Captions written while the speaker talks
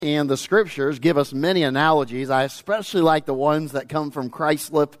and the scriptures give us many analogies. I especially like the ones that come from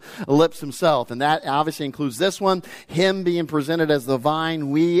Christ's lips himself. And that obviously includes this one, him being presented as the vine,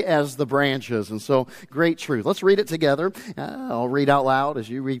 we as the branches. And so, great truth. Let's read it together. I'll read out loud as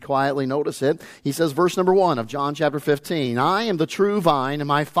you read quietly. Notice it. He says, verse number 1 of John chapter 15, I am the true vine, and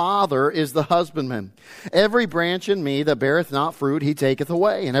my Father is the husbandman. Every branch in me that beareth not fruit, he taketh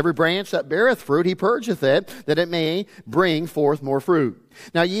away. And every branch that beareth fruit, he purgeth it, that it may bring forth more fruit.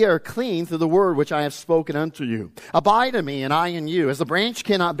 Now ye are clean through the word which I have spoken unto you. Abide in me, and I in you. As the branch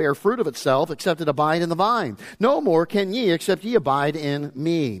cannot bear fruit of itself, except it abide in the vine. No more can ye, except ye abide in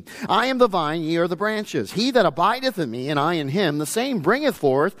me. I am the vine, ye are the branches. He that abideth in me, and I in him, the same bringeth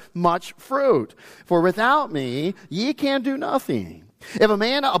forth much fruit. For without me ye can do nothing. If a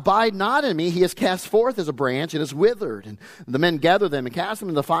man abide not in me, he is cast forth as a branch and is withered. And the men gather them and cast them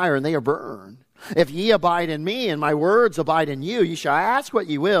in the fire, and they are burned. If ye abide in me, and my words abide in you, ye shall ask what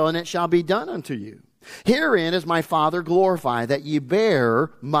ye will, and it shall be done unto you. Herein is my Father glorified, that ye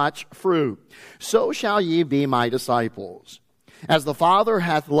bear much fruit. So shall ye be my disciples. As the Father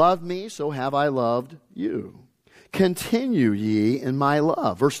hath loved me, so have I loved you. Continue ye in my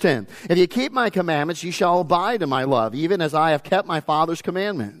love. Verse 10, if ye keep my commandments, ye shall abide in my love, even as I have kept my Father's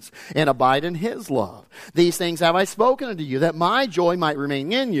commandments, and abide in his love. These things have I spoken unto you, that my joy might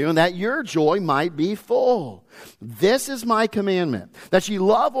remain in you, and that your joy might be full. This is my commandment, that ye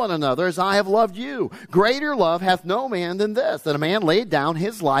love one another as I have loved you. Greater love hath no man than this, that a man laid down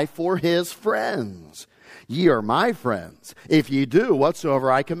his life for his friends. Ye are my friends, if ye do whatsoever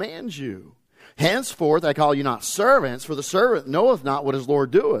I command you. Henceforth I call you not servants, for the servant knoweth not what his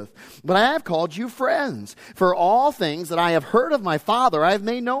Lord doeth. But I have called you friends, for all things that I have heard of my Father I have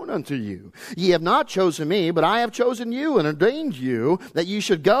made known unto you. Ye have not chosen me, but I have chosen you and ordained you, that ye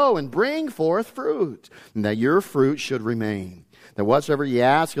should go and bring forth fruit, and that your fruit should remain. That whatsoever ye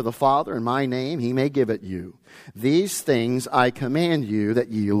ask of the Father in my name, he may give it you. These things I command you, that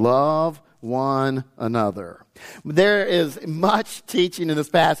ye love one another. There is much teaching in this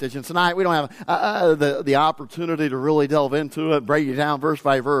passage, and tonight we don't have the opportunity to really delve into it, break it down verse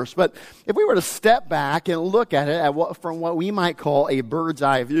by verse. But if we were to step back and look at it from what we might call a bird's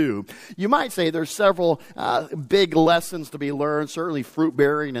eye view, you might say there's several big lessons to be learned, certainly fruit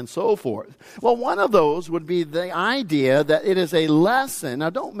bearing and so forth. Well, one of those would be the idea that it is a lesson.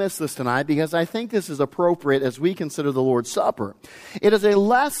 Now, don't miss this tonight, because I think this is appropriate as we consider the Lord's Supper. It is a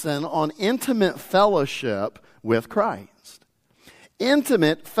lesson on intimate fellowship with Christ.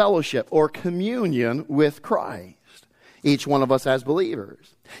 Intimate fellowship or communion with Christ. Each one of us as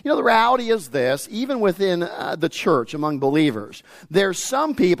believers. You know, the reality is this, even within the church among believers, there's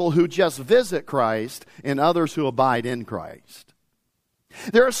some people who just visit Christ and others who abide in Christ.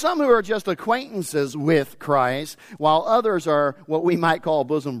 There are some who are just acquaintances with Christ, while others are what we might call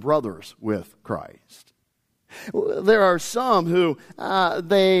bosom brothers with Christ. There are some who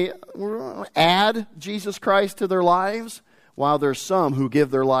they add Jesus Christ to their lives, while there's some who give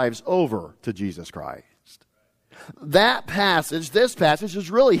their lives over to Jesus Christ. This passage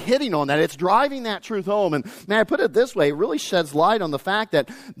is really hitting on that. It's driving that truth home. And may I put it this way, it really sheds light on the fact that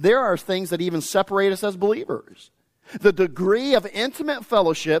there are things that even separate us as believers. The degree of intimate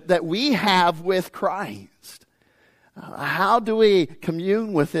fellowship that we have with Christ. How do we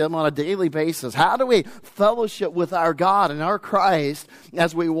commune with him on a daily basis? How do we fellowship with our God and our Christ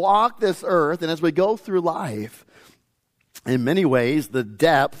as we walk this earth and as we go through life? In many ways, the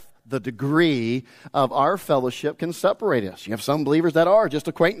depth, the degree of our fellowship can separate us. You have some believers that are just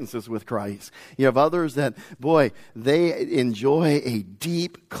acquaintances with Christ. You have others that, boy, they enjoy a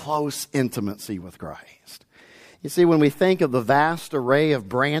deep, close intimacy with Christ. You see, when we think of the vast array of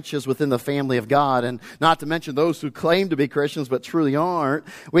branches within the family of God, and not to mention those who claim to be Christians but truly aren't,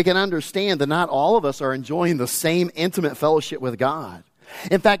 we can understand that not all of us are enjoying the same intimate fellowship with God.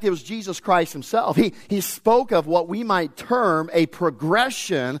 In fact, it was Jesus Christ himself. He spoke of what we might term a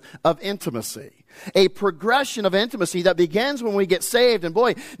progression of intimacy. A progression of intimacy that begins when we get saved. And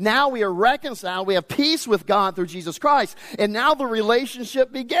boy, now we are reconciled. We have peace with God through Jesus Christ. And now the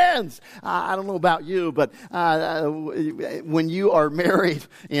relationship begins. I don't know about you, but when you are married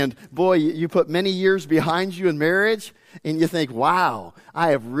and boy, you put many years behind you in marriage and you think, wow, I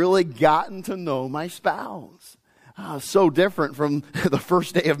have really gotten to know my spouse. So different from the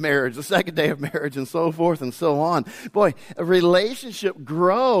first day of marriage, the second day of marriage, and so forth and so on. Boy, a relationship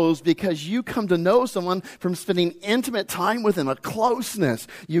grows because you come to know someone from spending intimate time with them, a closeness.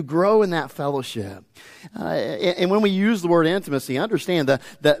 You grow in that fellowship. And when we use the word intimacy, understand that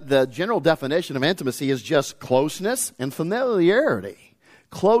the general definition of intimacy is just closeness and familiarity.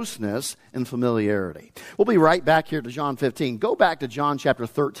 closeness, and familiarity. We'll be right back here to John 15. Go back to John chapter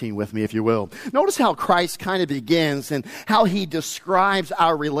 13 with me, if you will. Notice how Christ kind of begins and how he describes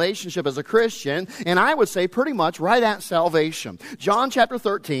our relationship as a Christian, and I would say pretty much right at salvation. John chapter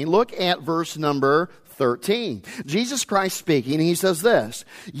 13, look at verse number 13. Jesus Christ speaking, he says this,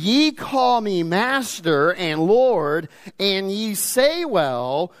 "Ye call me Master and Lord, and ye say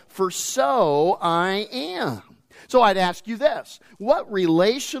well, for so I am." So I'd ask you this, what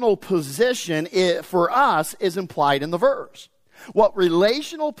relational position for us is implied in the verse? What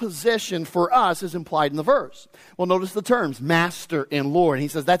relational position for us is implied in the verse? Well, notice the terms, Master and Lord. He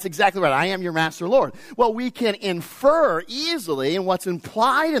says, that's exactly right. I am your Master and Lord. Well, we can infer easily, and what's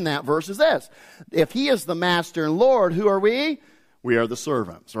implied in that verse is this. If he is the Master and Lord, who are we? We are the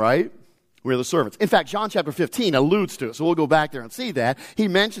servants, right? We're the servants. In fact, John chapter 15 alludes to it, so we'll go back there and see that. He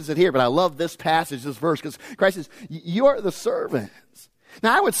mentions it here, but I love this passage, this verse, because Christ says, you are the servants.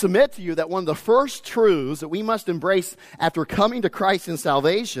 Now, I would submit to you that one of the first truths that we must embrace after coming to Christ in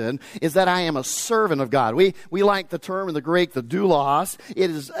salvation is that I am a servant of God. We like the term in the Greek, the doulos. It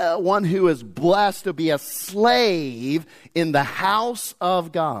is one who is blessed to be a slave in the house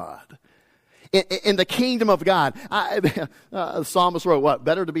of God. In the kingdom of God. The psalmist wrote, what?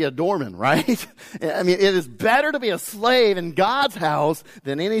 Better to be a doorman, right? I mean, it is better to be a slave in God's house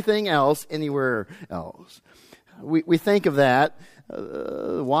than anything else, anywhere else. We think of that.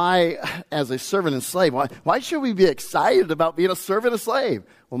 Why, as a servant and slave, why should we be excited about being a servant and slave?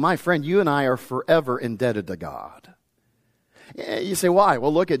 Well, my friend, you and I are forever indebted to God. You say, why?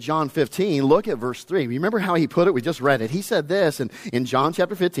 Well, look at John 15. Look at verse 3. Remember how he put it? We just read it. He said this in John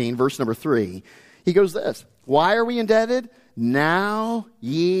chapter 15, verse number 3. He goes this, why are we indebted? Now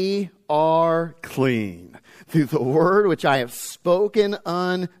ye are clean through the word which I have spoken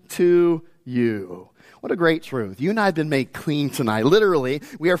unto you. What a great truth. You and I have been made clean tonight. Literally,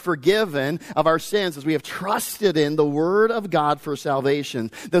 we are forgiven of our sins as we have trusted in the Word of God for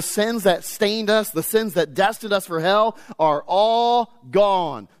salvation. The sins that stained us, the sins that destined us for hell are all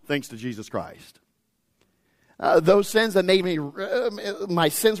gone thanks to Jesus Christ. Those sins that made me, my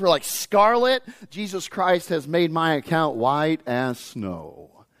sins were like scarlet. Jesus Christ has made my account white as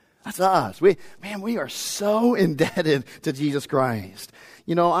snow. That's us. We are so indebted to Jesus Christ.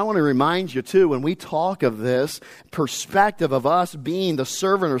 You know, I want to remind you too, when we talk of this perspective of us being the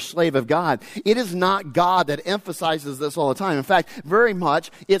servant or slave of God, it is not God that emphasizes this all the time. In fact, very much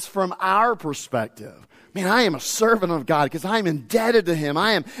it's from our perspective. Man, I am a servant of God because I am indebted to Him.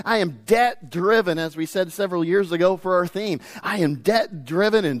 I am debt driven, as we said several years ago for our theme. I am debt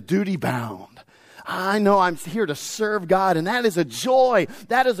driven and duty bound. I know I'm here to serve God, and that is a joy.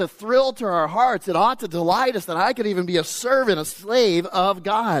 That is a thrill to our hearts. It ought to delight us that I could even be a servant, a slave of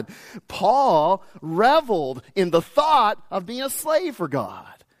God. Paul reveled in the thought of being a slave for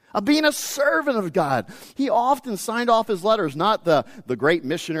God, of being a servant of God. He often signed off his letters, not the great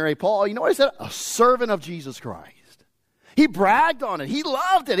missionary Paul. You know what he said? A servant of Jesus Christ. He bragged on it. He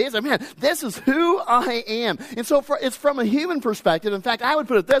loved it. He said, man, this is who I am. And so it's from a human perspective. In fact, I would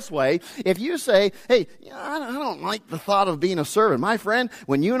put it this way. If you say, hey, I don't like the thought of being a servant. My friend,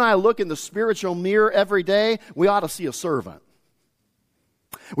 when you and I look in the spiritual mirror every day, we ought to see a servant.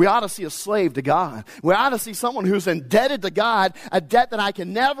 We ought to see a slave to God. We ought to see someone who's indebted to God, a debt that I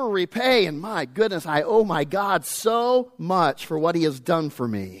can never repay. And my goodness, I owe my God so much for what He has done for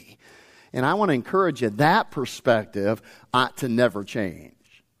me. And I want to encourage you, that perspective ought to never change.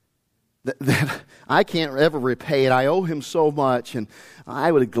 That I can't ever repay it. I owe Him so much, and I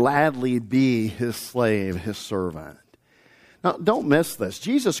would gladly be His slave, His servant. Now, don't miss this.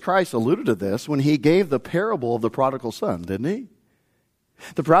 Jesus Christ alluded to this when He gave the parable of the prodigal son, didn't He?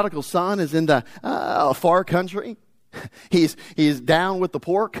 The prodigal son is in the far country. He's down with the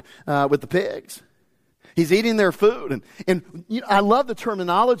pork, with the pigs. He's eating their food. And you know, I love the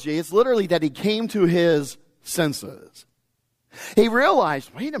terminology. It's literally that he came to his senses. He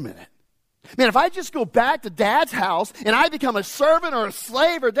realized, wait a minute. Man, if I just go back to Dad's house and I become a servant or a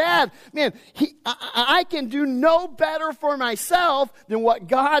slave or Dad, man, I can do no better for myself than what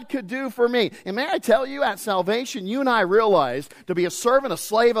God could do for me. And may I tell you, at salvation, you and I realized to be a servant, a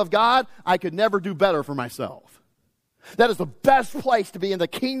slave of God, I could never do better for myself. That is the best place to be in the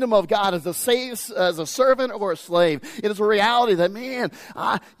kingdom of God as a servant or a slave. It is a reality that, man,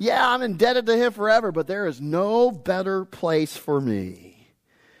 I'm indebted to Him forever, but there is no better place for me.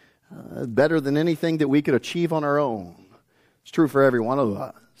 Better than anything that we could achieve on our own. It's true for every one of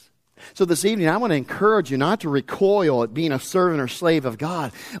us. So this evening, I want to encourage you not to recoil at being a servant or slave of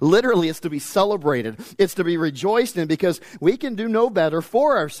God. Literally, it's to be celebrated. It's to be rejoiced in because we can do no better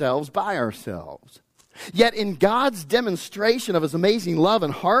for ourselves by ourselves. Yet in God's demonstration of his amazing love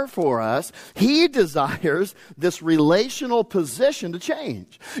and heart for us, he desires this relational position to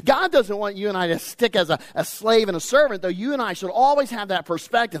change. God doesn't want you and I to stick as a slave and a servant, though you and I should always have that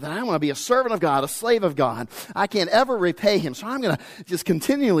perspective that I want to be a servant of God, a slave of God. I can't ever repay him, so I'm going to just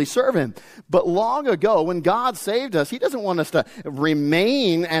continually serve him. But long ago, when God saved us, he doesn't want us to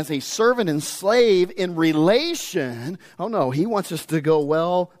remain as a servant and slave in relation. Oh no, he wants us to go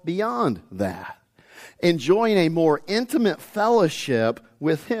well beyond that, enjoying a more intimate fellowship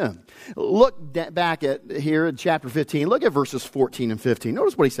with him. Look back at here in chapter 15. Look at verses 14 and 15.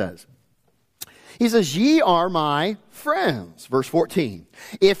 Notice what he says. He says, ye are my friends. Verse 14.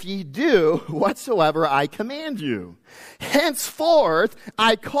 If ye do whatsoever I command you. Henceforth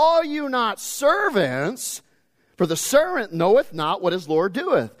I call you not servants, for the servant knoweth not what his Lord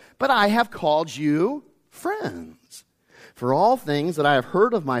doeth. But I have called you friends. For all things that I have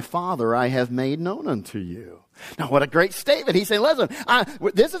heard of my Father, I have made known unto you. Now, what a great statement. He's saying, listen,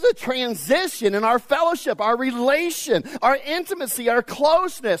 this is a transition in our fellowship, our relation, our intimacy, our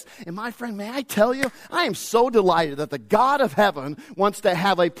closeness. And my friend, may I tell you, I am so delighted that the God of heaven wants to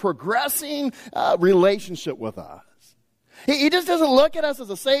have a progressing relationship with us. He just doesn't look at us as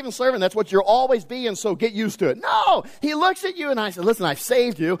a saving servant. That's what you'll always be, and so get used to it. No, he looks at you and I said, listen, I've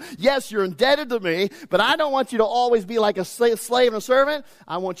saved you. Yes, you're indebted to me, but I don't want you to always be like a slave and a servant.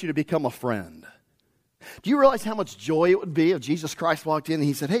 I want you to become a friend. Do you realize how much joy it would be if Jesus Christ walked in and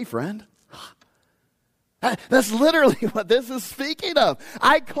he said, hey, friend? That's literally what this is speaking of.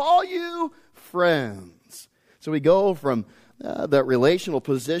 I call you friends. So we go from that relational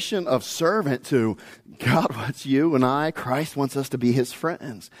position of servant to God wants you and I, Christ wants us to be his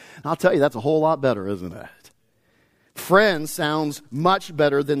friends. And I'll tell you, that's a whole lot better, isn't it? Friends sounds much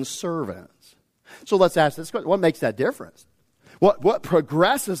better than servants. So let's ask this question. What makes that difference? What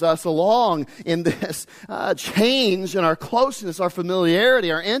progresses us along in this change in our closeness, our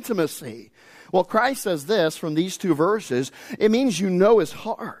familiarity, our intimacy? Well, Christ says this from these two verses. It means you know his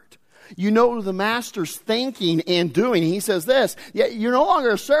heart. You know the master's thinking and doing. He says this, you're no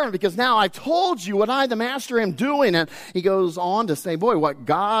longer a servant because now I've told you what I, the master, am doing. And he goes on to say, boy, what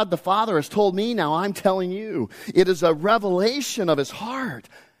God the Father has told me, now I'm telling you. It is a revelation of his heart.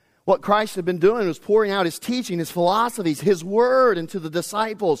 What Christ had been doing was pouring out his teaching, his philosophies, his word into the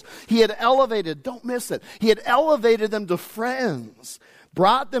disciples. He had elevated, don't miss it, he had elevated them to friends.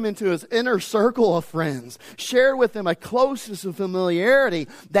 Brought them into his inner circle of friends, shared with them a closeness and familiarity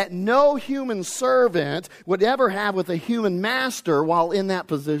that no human servant would ever have with a human master while in that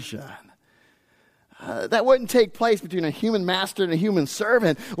position. That wouldn't take place between a human master and a human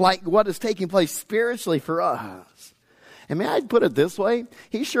servant like what is taking place spiritually for us. And may I put it this way?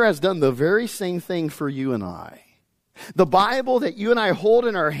 He sure has done the very same thing for you and I. The Bible that you and I hold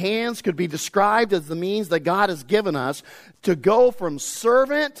in our hands could be described as the means that God has given us to go from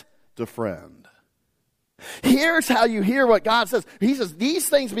servant to friend. Here's how you hear what God says. He says, these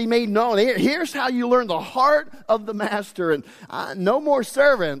things be made known. Here's how you learn the heart of the master. And no more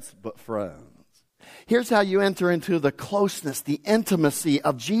servants, but friends. Here's how you enter into the closeness, the intimacy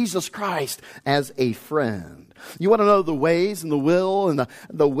of Jesus Christ as a friend. You want to know the ways and the will and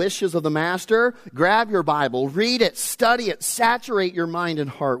the wishes of the master? Grab your Bible, read it, study it, saturate your mind and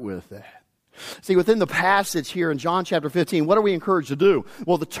heart with it. See, within the passage here in John chapter 15, what are we encouraged to do?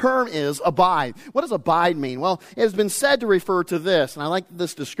 Well, the term is abide. What does abide mean? Well, it has been said to refer to this, and I like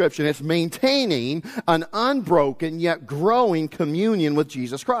this description. It's maintaining an unbroken yet growing communion with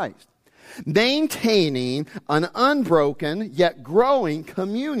Jesus Christ. Maintaining an unbroken yet growing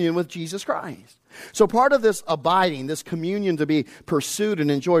communion with Jesus Christ. So part of this abiding, this communion to be pursued and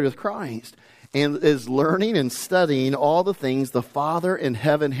enjoyed with Christ, and is learning and studying all the things the Father in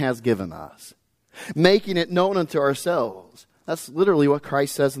heaven has given us. Making it known unto ourselves. That's literally what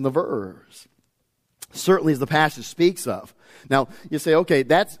Christ says in the verse. Certainly as the passage speaks of. Now, you say, okay,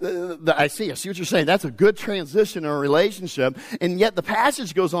 I see what you're saying. That's a good transition in a relationship. And yet the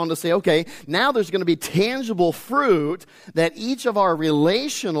passage goes on to say, okay, now there's going to be tangible fruit that each of our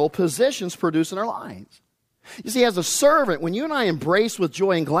relational positions produce in our lives. You see, as a servant, when you and I embrace with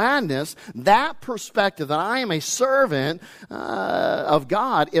joy and gladness, that perspective that I am a servant of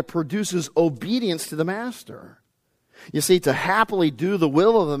God, it produces obedience to the master. You see, to happily do the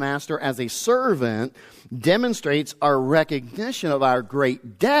will of the master as a servant demonstrates our recognition of our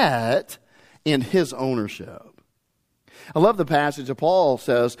great debt in his ownership. I love the passage that Paul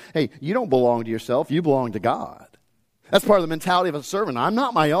says, hey, you don't belong to yourself, you belong to God. That's part of the mentality of a servant. I'm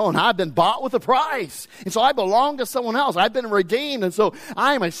not my own. I've been bought with a price. And so I belong to someone else. I've been redeemed. And so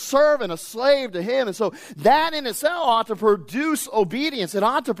I am a servant, a slave to him. And so that in itself ought to produce obedience. It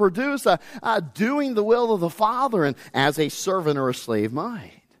ought to produce doing the will of the Father, and as a servant or a slave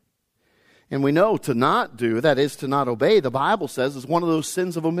might. And we know to not do, that is to not obey, the Bible says is one of those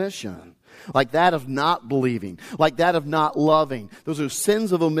sins of omission. Like that of not believing. Like that of not loving. Those are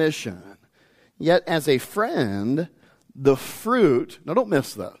sins of omission. Yet as a friend, the fruit, now don't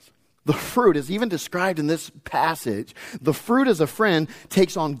miss this. The fruit is even described in this passage. The fruit as a friend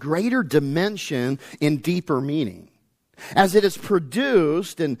takes on greater dimension and deeper meaning. As it is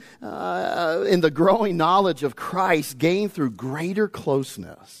produced in the growing knowledge of Christ gained through greater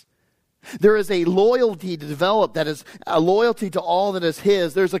closeness. There is a loyalty to develop that is a loyalty to all that is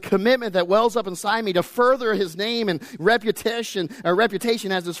his. There's a commitment that wells up inside me to further his name and reputation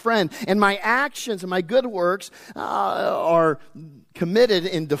as his friend. And my actions and my good works are committed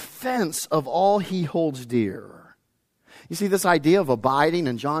in defense of all he holds dear. You see this idea of abiding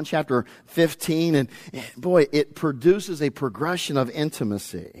in John chapter 15, and boy, it produces a progression of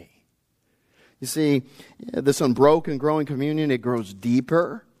intimacy. You see, this unbroken growing communion, it grows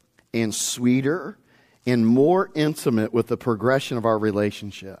deeper and sweeter and more intimate with the progression of our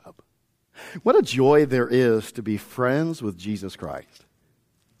relationship. What a joy there is to be friends with Jesus Christ,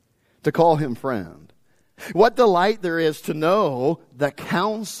 to call him friend. What delight there is to know the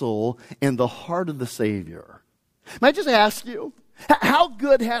counsel and the heart of the Savior. May I just ask you, how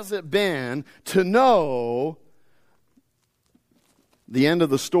good has it been to know the end of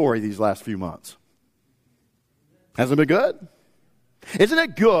the story these last few months? Hasn't it been good? Isn't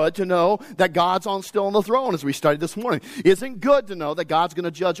it good to know that God's still on the throne, as we studied this morning? Isn't it good to know that God's going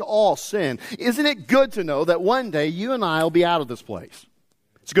to judge all sin? Isn't it good to know that one day you and I will be out of this place?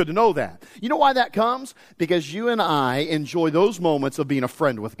 It's good to know that. You know why that comes? Because you and I enjoy those moments of being a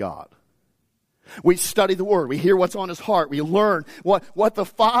friend with God. We study the Word. We hear what's on his heart. We learn what the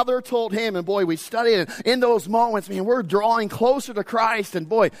Father told him. And boy, we study it. In those moments, man, we're drawing closer to Christ. And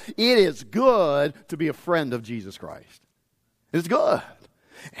boy, it is good to be a friend of Jesus Christ. It's good.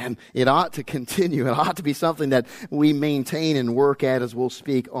 And it ought to continue. It ought to be something that we maintain and work at, as we'll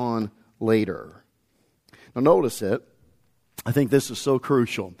speak on later. Now notice it. I think this is so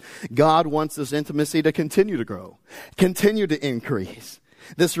crucial. God wants this intimacy to continue to grow, continue to increase.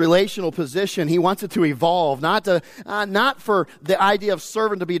 This relational position, he wants it to evolve, not for the idea of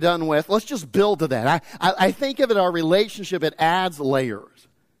servant to be done with. Let's just build to that. I think of it, our relationship, it adds layers.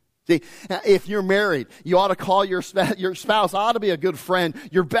 See, if you're married, you ought to call your spouse ought to be a good friend,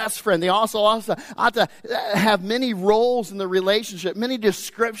 your best friend. They also ought to have many roles in the relationship, many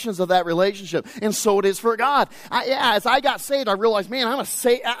descriptions of that relationship. And so it is for God. As I got saved, I realized, man, I'm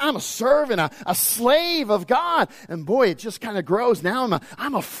a servant, a slave of God. And boy, it just kind of grows. Now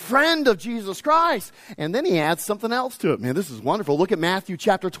I'm a friend of Jesus Christ. And then he adds something else to it. Man, this is wonderful. Look at Matthew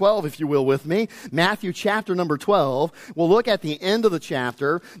chapter 12, if you will, with me. Matthew chapter number 12. We'll look at the end of the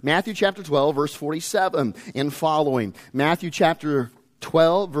chapter. Matthew chapter 12, verse 47 and following. Matthew chapter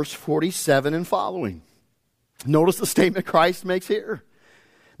 12, verse 47 and following. Notice the statement Christ makes here.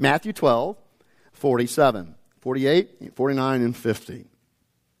 Matthew 12, 47, 48, 49, and 50.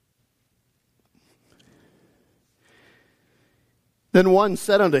 Then one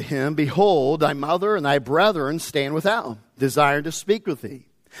said unto him, Behold, thy mother and thy brethren stand without, desiring to speak with thee.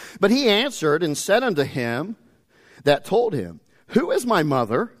 But he answered and said unto him that told him, Who is my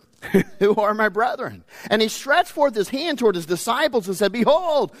mother? Who are my brethren? And he stretched forth his hand toward his disciples and said,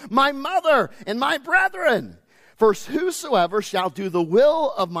 Behold, my mother and my brethren. For whosoever shall do the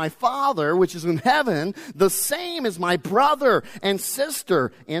will of my Father, which is in heaven, the same is my brother and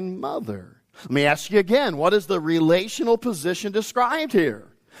sister and mother. Let me ask you again, what is the relational position described here?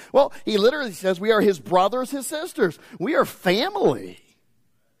 Well, he literally says we are his brothers, his sisters. We are family.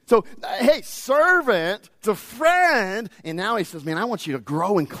 So, hey, servant to friend. And now he says, man, I want you to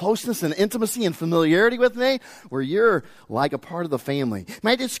grow in closeness and intimacy and familiarity with me, where you're like a part of the family.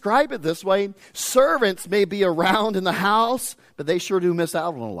 May I describe it this way? Servants may be around in the house, but they sure do miss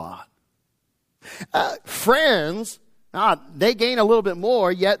out on a lot. Friends, they gain a little bit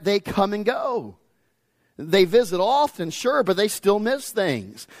more, yet they come and go. They visit often, sure, but they still miss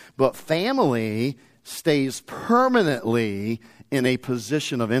things. But family stays permanently in a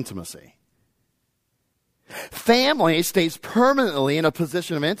position of intimacy. Family stays permanently in a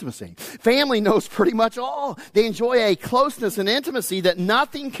position of intimacy. Family knows pretty much all. They enjoy a closeness and intimacy that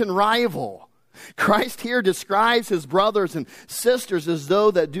nothing can rival. Christ here describes his brothers and sisters as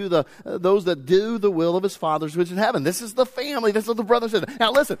those that do the will of his Father which is in heaven. This is the family. This is the brothers and sisters.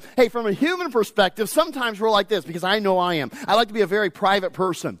 Now listen, hey, from a human perspective, sometimes we're like this because I know I am. I like to be a very private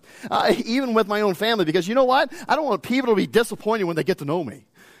person, even with my own family, because you know what? I don't want people to be disappointed when they get to know me.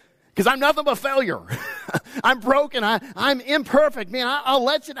 Because I'm nothing but failure. I'm broken. I'm imperfect. Man, I'll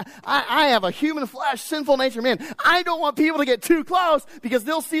let you know. I have a human flesh, sinful nature. Man, I don't want people to get too close because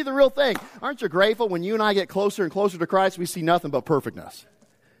they'll see the real thing. Aren't you grateful when you and I get closer and closer to Christ, we see nothing but perfectness?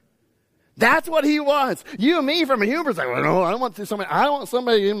 That's what he wants. You and me from a human perspective, well, no, I don't want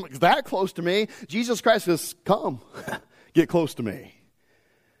somebody that close to me. Jesus Christ says, come, get close to me.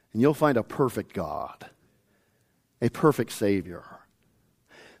 And you'll find a perfect God, a perfect Savior.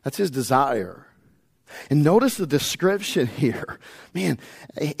 That's his desire. And notice the description here. Man,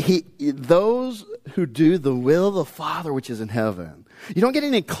 those who do the will of the Father which is in heaven. You don't get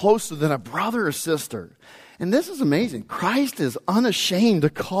any closer than a brother or sister. And this is amazing. Christ is unashamed to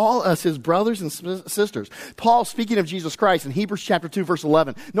call us his brothers and sisters. Paul, speaking of Jesus Christ in Hebrews chapter 2, verse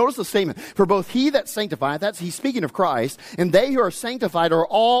 11, notice the statement. For both he that sanctifieth, he's speaking of Christ, and they who are sanctified are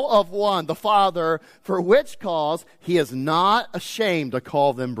all of one, the Father, for which cause he is not ashamed to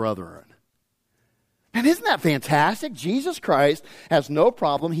call them brethren. And isn't that fantastic? Jesus Christ has no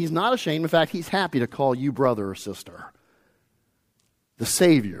problem. He's not ashamed. In fact, he's happy to call you brother or sister. The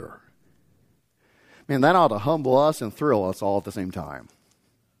Savior. Man, that ought to humble us and thrill us all at the same time.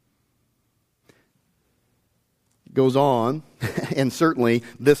 Goes on, and certainly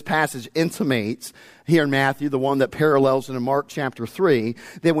this passage intimates here in Matthew, the one that parallels in Mark chapter 3,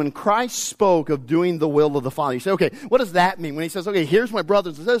 that when Christ spoke of doing the will of the Father, you say, okay, what does that mean? When he says, okay, here's my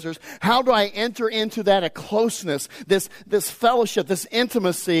brothers and sisters, how do I enter into that a closeness, this fellowship, this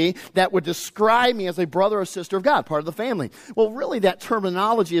intimacy that would describe me as a brother or sister of God, part of the family? Well, really that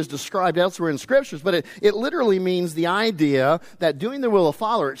terminology is described elsewhere in Scriptures, but it literally means the idea that doing the will of the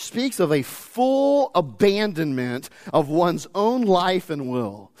Father, it speaks of a full abandonment of one's own life and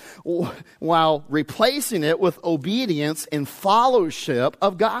will, while replacing it with obedience and fellowship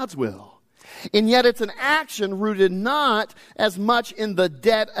of God's will. And yet it's an action rooted not as much in the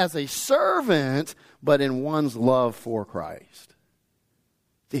debt as a servant, but in one's love for Christ.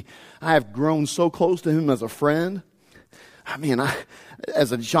 See, I have grown so close to him as a friend. I mean,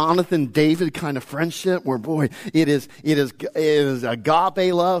 as a Jonathan David kind of friendship where, boy, it is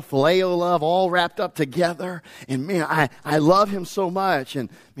agape love, phileo love, all wrapped up together. And man, I love him so much. And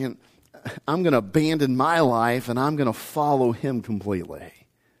man, I'm going to abandon my life and I'm going to follow him completely.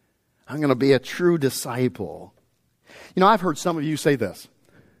 I'm going to be a true disciple. You know, I've heard some of you say this.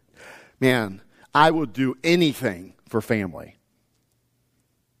 Man, I would do anything for family.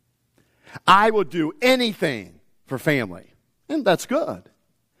 I would do anything for family. And that's good.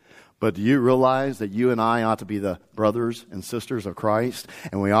 But do you realize that you and I ought to be the brothers and sisters of Christ?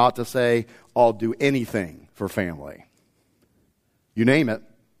 And we ought to say, I'll do anything for family. You name it.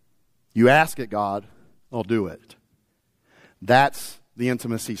 You ask it, God, I'll do it. That's the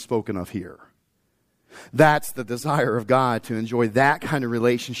intimacy spoken of here. That's the desire of God, to enjoy that kind of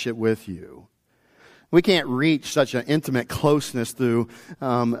relationship with you. We can't reach such an intimate closeness through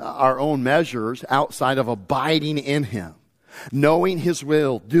our own measures outside of abiding in him. Knowing his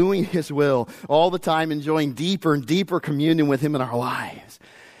will, doing his will, all the time enjoying deeper and deeper communion with him in our lives.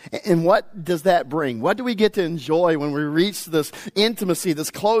 And what does that bring? What do we get to enjoy when we reach this intimacy,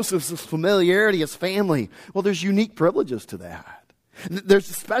 this closeness, this familiarity as family? Well, there's unique privileges to that. There's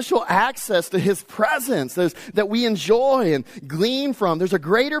special access to his presence that we enjoy and glean from. There's a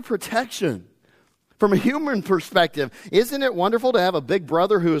greater protection. From a human perspective, isn't it wonderful to have a big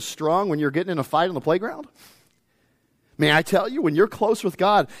brother who is strong when you're getting in a fight on the playground? May I tell you, when you're close with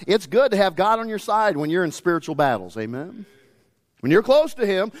God, it's good to have God on your side when you're in spiritual battles. Amen? When you're close to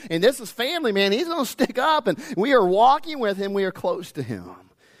him, and this is family, man, he's going to stick up, and we are walking with him, we are close to him.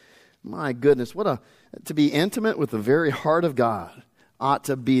 My goodness, to be intimate with the very heart of God ought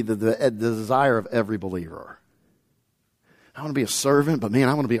to be the desire of every believer. I want to be a servant, but man,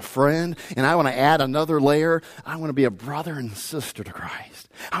 I want to be a friend, and I want to add another layer. I want to be a brother and sister to Christ.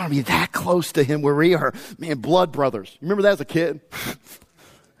 I want to be that close to him where we are, man, blood brothers. Remember that as a kid?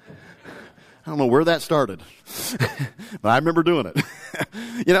 I don't know where that started, but I remember doing it.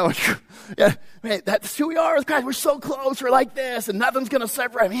 You know, yeah, man, that's who we are with Christ. We're so close. We're like this, and nothing's going to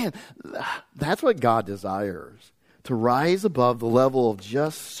separate. Man, that's what God desires, to rise above the level of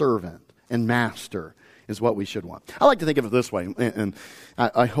just servant and master is what we should want. I like to think of it this way, and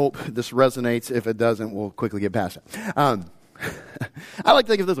I hope this resonates. If it doesn't, we'll quickly get past it. I like to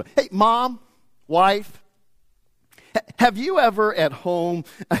think of it this way. Hey, mom, wife, Have you ever at home,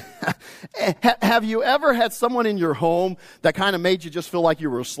 have you ever had someone in your home that kind of made you just feel like you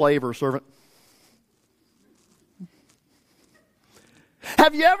were a slave or a servant?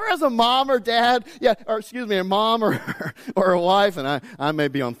 Have you ever as a mom or dad, a mom or a wife, and I may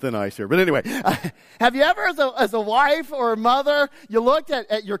be on thin ice here, but anyway, have you ever as a wife or a mother, you looked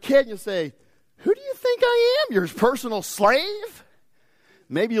at your kid and you say, who do you think I am, your personal slave?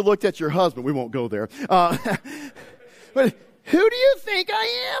 Maybe you looked at your husband. We won't go there. But who do you think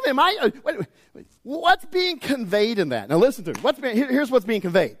I am? What's being conveyed in that? Now listen to me. Here's what's being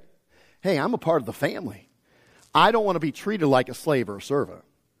conveyed. Hey, I'm a part of the family. I don't want to be treated like a slave or a servant.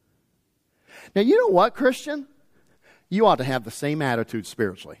 Now, you know what, Christian? You ought to have the same attitude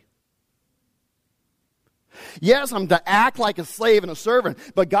spiritually. Yes, I'm to act like a slave and a servant,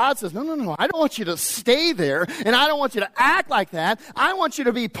 but God says, no, I don't want you to stay there, and I don't want you to act like that. I want you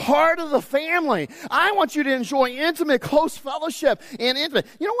to be part of the family. I want you to enjoy intimate, close fellowship and intimate.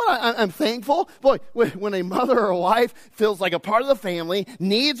 You know what I'm thankful? Boy, when a mother or a wife feels like a part of the family,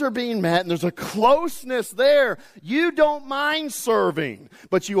 needs are being met, and there's a closeness there, you don't mind serving,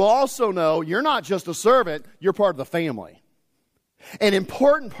 but you also know you're not just a servant, you're part of the family. An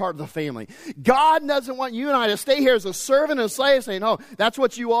important part of the family. God doesn't want you and I to stay here as a servant and a slave saying, no, that's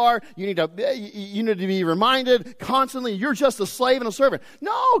what you are. You need to be reminded constantly you're just a slave and a servant.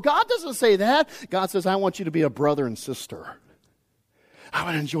 No, God doesn't say that. God says, I want you to be a brother and sister. I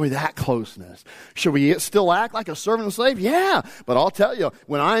want to enjoy that closeness. Should we still act like a servant and slave? Yeah, but I'll tell you,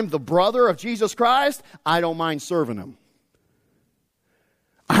 when I'm the brother of Jesus Christ, I don't mind serving him.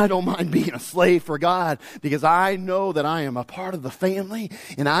 I don't mind being a slave for God because I know that I am a part of the family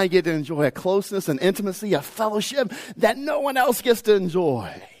and I get to enjoy a closeness and intimacy, a fellowship that no one else gets to enjoy.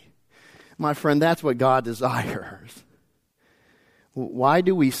 My friend, that's what God desires. Why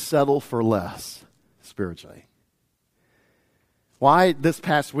do we settle for less spiritually? Why this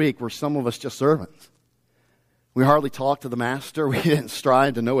past week were some of us just servants? We hardly talked to the master. We didn't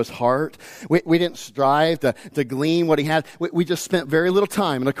strive to know his heart. We didn't strive to glean what he had. We just spent very little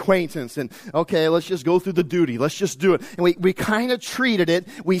time, an acquaintance, and okay, let's just go through the duty. Let's just do it. And we kind of treated it.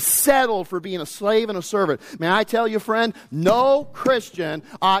 We settled for being a slave and a servant. May I tell you, friend, no Christian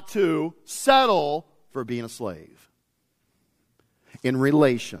ought to settle for being a slave in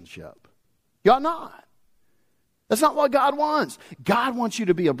relationship. You ought not. That's not what God wants. God wants you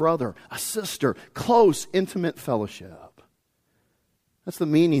to be a brother, a sister, close, intimate fellowship. That's the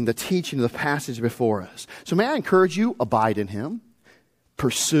meaning, the teaching of the passage before us. So may I encourage you, abide in him.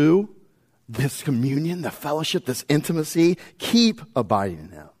 Pursue this communion, the fellowship, this intimacy. Keep abiding in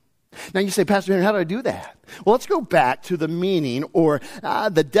him. Now you say, Pastor Henry, how do I do that? Well, let's go back to the meaning or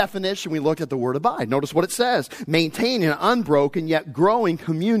the definition we looked at the word abide. Notice what it says. Maintain an unbroken yet growing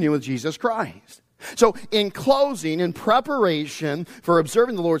communion with Jesus Christ. So in closing, in preparation for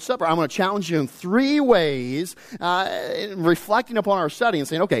observing the Lord's Supper, I'm going to challenge you in 3 ways, reflecting upon our study and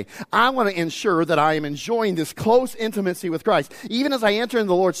saying, okay, I want to ensure that I am enjoying this close intimacy with Christ. Even as I enter into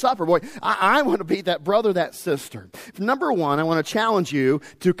the Lord's Supper, boy, I want to be that brother, that sister. Number 1, I want to challenge you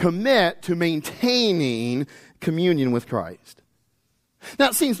to commit to maintaining communion with Christ. Now,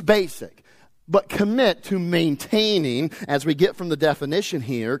 it seems basic, but commit to maintaining, as we get from the definition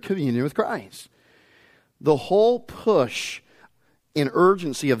here, communion with Christ. The whole push and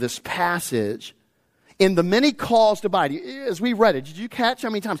urgency of this passage in the many calls to abide. As we read it, did you catch how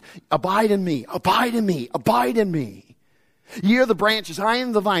many times? Abide in me, abide in me, abide in me. Ye are the branches, I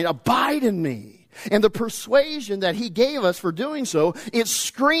am the vine, abide in me. And the persuasion that he gave us for doing so, it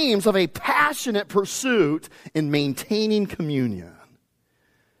screams of a passionate pursuit in maintaining communion.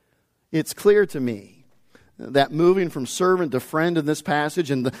 It's clear to me that moving from servant to friend in this passage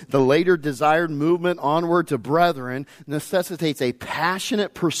and the later desired movement onward to brethren necessitates a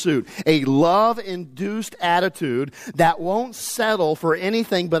passionate pursuit, a love-induced attitude that won't settle for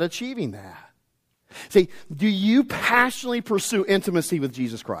anything but achieving that. See, do you passionately pursue intimacy with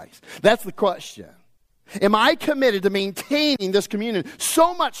Jesus Christ? That's the question. Am I committed to maintaining this communion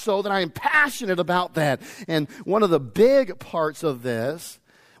so much so that I am passionate about that? And one of the big parts of this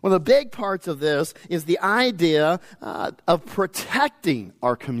is the idea of protecting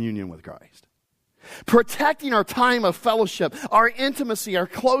our communion with Christ. Protecting our time of fellowship, our intimacy, our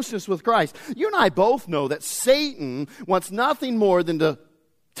closeness with Christ. You and I both know that Satan wants nothing more than to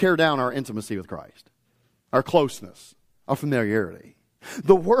tear down our intimacy with Christ, our closeness, our familiarity.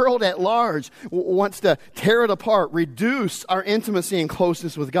 The world at large wants to tear it apart, reduce our intimacy and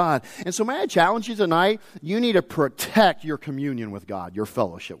closeness with God. And so may I challenge you tonight, you need to protect your communion with God, your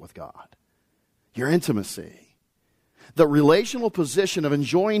fellowship with God, your intimacy. The relational position of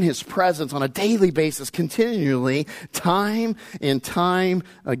enjoying His presence on a daily basis, continually, time and time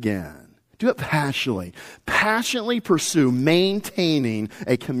again. Do it passionately. Passionately pursue maintaining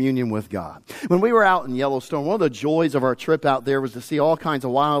a communion with God. When we were out in Yellowstone, one of the joys of our trip out there was to see all kinds of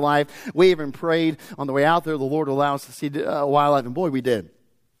wildlife. We even prayed on the way out there, the Lord would allow us to see wildlife, and boy, we did.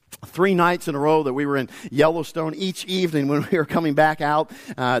 3 nights in a row that we were in Yellowstone. Each evening when we were coming back out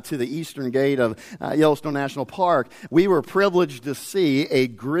to the eastern gate of Yellowstone National Park, we were privileged to see a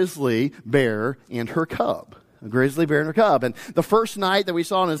grizzly bear and her cub. A grizzly bear and her cub. And the first night that we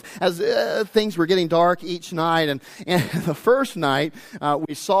saw it, as things were getting dark each night, and the first night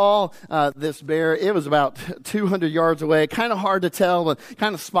we saw this bear. It was about 200 yards away. Kind of hard to tell, but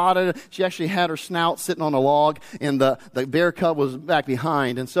kind of spotted it. She actually had her snout sitting on a log, and the bear cub was back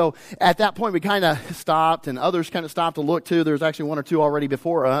behind. And so at that point we kind of stopped, and others kind of stopped to look too. There was actually 1 or 2 already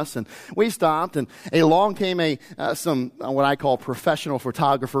before us, and we stopped, and along came some what I call professional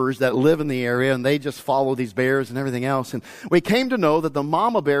photographers that live in the area, and they just follow these bears and everything else. And we came to know that the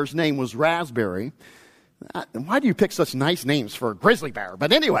mama bear's name was Raspberry. Why do you pick such nice names for a grizzly bear?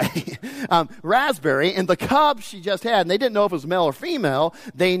 But anyway, Raspberry, and the cub she just had, and they didn't know if it was male or female,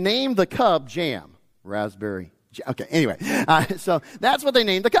 they named the cub Jam. Raspberry. Okay, anyway, so that's what they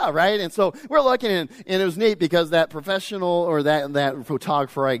named the cub, right? And so we're looking, and it was neat because that professional, or that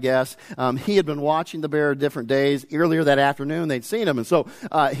photographer, I guess, he had been watching the bear different days. Earlier that afternoon, they'd seen him. And so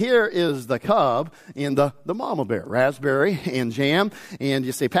here is the cub and the mama bear, Raspberry and Jam. And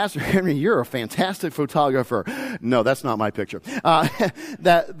you say, Pastor Henry, you're a fantastic photographer. No, that's not my picture.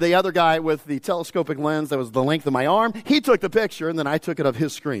 The other guy with the telescopic lens that was the length of my arm, he took the picture, and then I took it of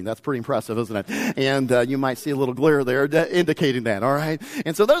his screen. That's pretty impressive, isn't it? And you might see a little glare there indicating that, all right?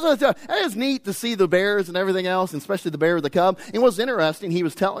 And so it is neat to see the bears and everything else, and especially the bear with the cub. And what's interesting, he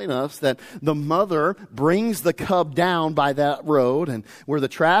was telling us that the mother brings the cub down by that road and where the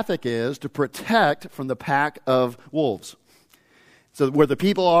traffic is to protect from the pack of wolves. So where the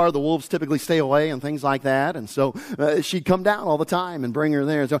people are, the wolves typically stay away and things like that. And so she'd come down all the time and bring her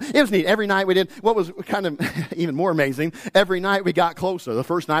there. So it was neat. Every night we did, what was kind of even more amazing, every night we got closer. The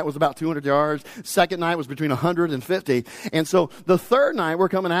first night was about 200 yards. Second night was between 150. And so the third night we're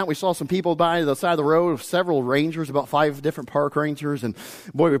coming out, we saw some people by the side of the road, several rangers, about 5 different park rangers. And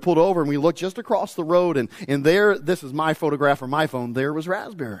boy, we pulled over and we looked just across the road, and there, this is my photograph from my phone, there was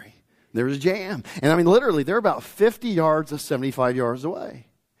Raspberry. There was Jam. And I mean, literally, they're about 50 yards to 75 yards away.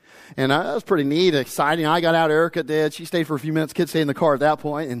 And that was pretty neat, exciting. I got out, Erica did. She stayed for a few minutes. Kids stayed in the car at that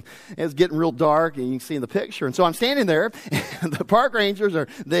point, and it was getting real dark, and you can see in the picture. And so I'm standing there, and the park rangers are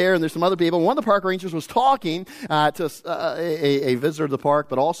there, and there's some other people. One of the park rangers was talking to a visitor to the park,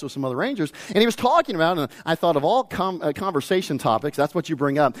 but also some other rangers. And he was talking about, and I thought of all conversation topics, that's what you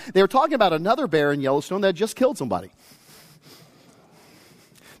bring up. They were talking about another bear in Yellowstone that had just killed somebody.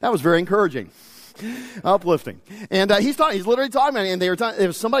 That was very encouraging, uplifting. And he's literally talking about it. And it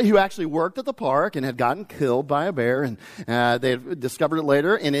was somebody who actually worked at the park and had gotten killed by a bear. And they had discovered it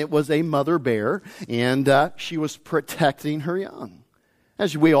later. And it was a mother bear. And she was protecting her young.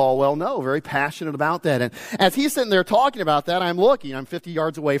 As we all well know, very passionate about that. And as he's sitting there talking about that, I'm 50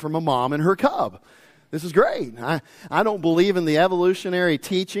 yards away from a mom and her cub. This is great. I don't believe in the evolutionary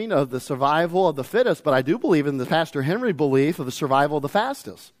teaching of the survival of the fittest, but I do believe in the Pastor Henry belief of the survival of the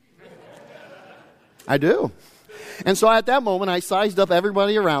fastest. I do. And so at that moment, I sized up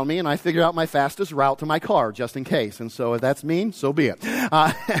everybody around me, and I figured out my fastest route to my car, just in case. And so if that's mean, so be it.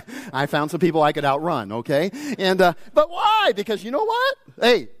 I found some people I could outrun, okay? And but why? Because you know what?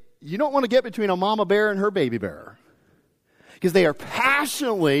 Hey, you don't want to get between a mama bear and her baby bear, because they are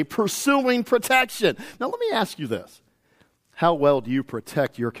passionately pursuing protection. Now, let me ask you this. How well do you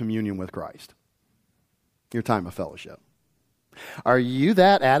protect your communion with Christ? Your time of fellowship. Are you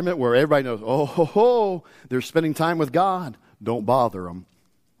that adamant where everybody knows, they're spending time with God? Don't bother them.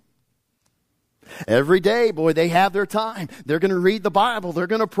 Every day, boy, they have their time. They're going to read the Bible. They're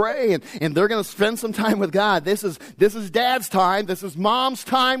going to pray, and they're going to spend some time with God. This is Dad's time. This is Mom's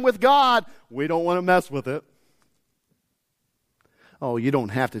time with God. We don't want to mess with it. Oh, you don't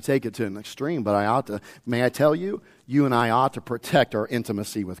have to take it to an extreme, but may I tell you, you and I ought to protect our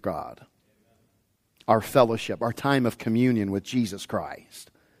intimacy with God, our fellowship, our time of communion with Jesus Christ.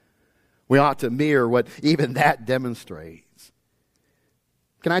 We ought to mirror what even that demonstrates.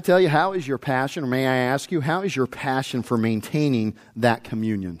 Can I tell you, how is your passion, or may I ask you, how is your passion for maintaining that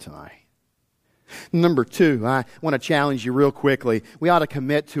communion tonight? Number 2, I want to challenge you real quickly. We ought to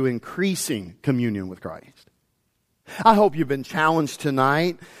commit to increasing communion with Christ. I hope you've been challenged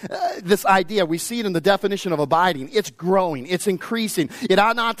tonight. This idea, we see it in the definition of abiding. It's growing. It's increasing. It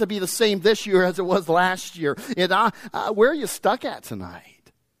ought not to be the same this year as it was last year. Where are you stuck at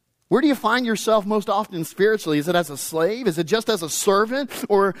tonight? Where do you find yourself most often spiritually? Is it as a slave? Is it just as a servant?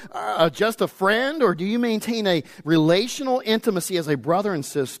 Or just a friend? Or do you maintain a relational intimacy as a brother and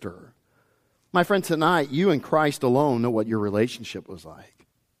sister? My friend, tonight, you and Christ alone know what your relationship was like.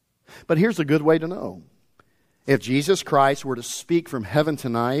 But here's a good way to know. If Jesus Christ were to speak from heaven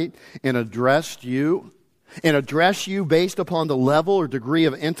tonight and address you based upon the level or degree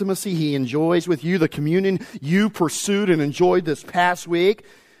of intimacy He enjoys with you, the communion you pursued and enjoyed this past week,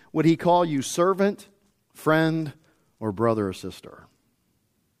 would He call you servant, friend, or brother or sister?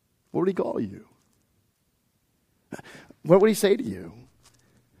 What would He call you? What would He say to you?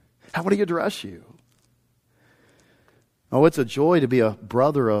 How would He address you? Oh, it's a joy to be a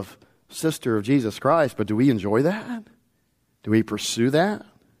brother sister of Jesus Christ, but do we enjoy that? Do we pursue that?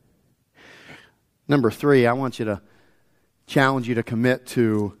 Number 3, I want you to challenge you to commit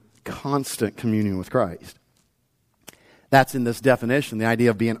to constant communion with Christ. That's in this definition, the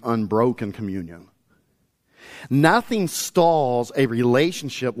idea of being unbroken communion. Nothing stalls a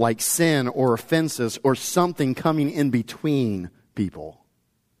relationship like sin or offenses or something coming in between people.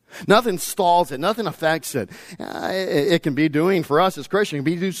 Nothing stalls it. Nothing affects it. It can be doing, for us as Christians, it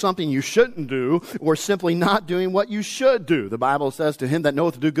can be doing something you shouldn't do or simply not doing what you should do. The Bible says, to him that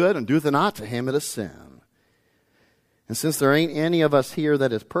knoweth to do good and doeth it not, to him it is sin. And since there ain't any of us here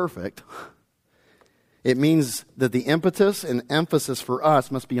that is perfect, it means that the impetus and emphasis for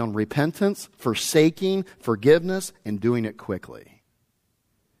us must be on repentance, forsaking, forgiveness, and doing it quickly.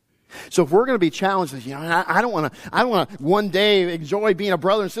 So if we're going to be challenged, I don't want to one day enjoy being a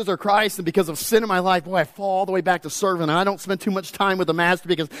brother and sister of Christ, and because of sin in my life, boy, I fall all the way back to serving, and I don't spend too much time with the Master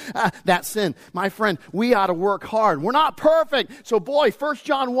because that sin. My friend, we ought to work hard. We're not perfect. So boy, 1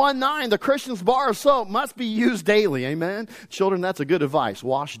 John 1:9, the Christian's bar of soap must be used daily. Amen? Children, that's a good advice.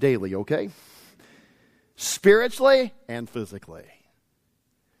 Wash daily, okay? Spiritually and physically.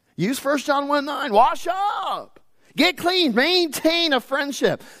 Use 1 John 1:9. Wash up. Get clean. Maintain a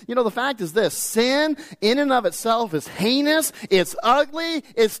friendship. The fact is this. Sin in and of itself is heinous. It's ugly.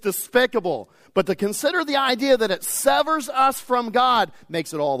 It's despicable. But to consider the idea that it severs us from God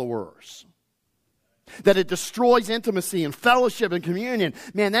makes it all the worse. That it destroys intimacy and fellowship and communion.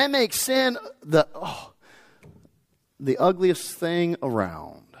 Man, that makes sin the ugliest thing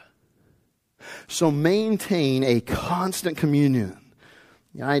around. So maintain a constant communion.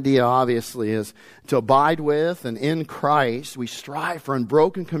 The idea, obviously, is to abide with and in Christ, we strive for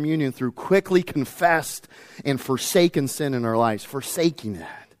unbroken communion through quickly confessed and forsaken sin in our lives, forsaking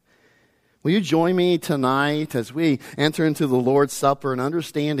it. Will you join me tonight as we enter into the Lord's Supper and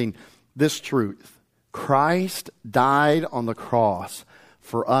understanding this truth? Christ died on the cross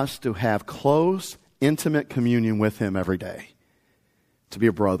for us to have close, intimate communion with Him every day, to be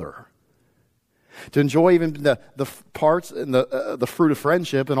a brother. To enjoy even the parts and the fruit of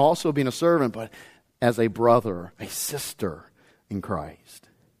friendship and also being a servant, but as a brother, a sister in Christ.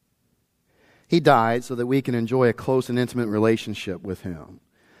 He died so that we can enjoy a close and intimate relationship with Him.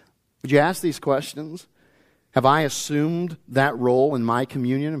 Would you ask these questions? Have I assumed that role in my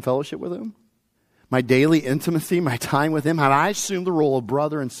communion and fellowship with Him? My daily intimacy, my time with Him? Have I assumed the role of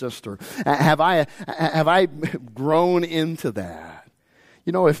brother and sister? Have I grown into that?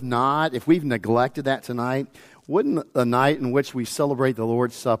 If not, if we've neglected that tonight, wouldn't a night in which we celebrate the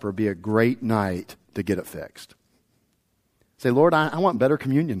Lord's Supper be a great night to get it fixed? Say, Lord, I want better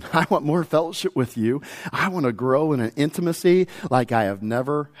communion. I want more fellowship with You. I want to grow in an intimacy like I have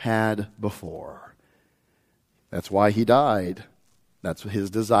never had before. That's why He died. That's His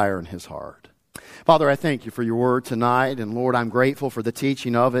desire in His heart. Father, I thank You for Your word tonight, and Lord, I'm grateful for the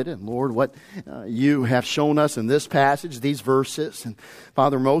teaching of it, and Lord, what You have shown us in this passage, these verses, and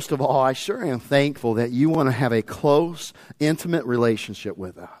Father, most of all, I sure am thankful that You want to have a close, intimate relationship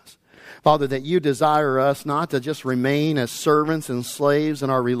with us. Father, that You desire us not to just remain as servants and slaves in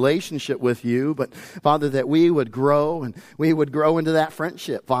our relationship with You, but Father, that we would grow and we would grow into that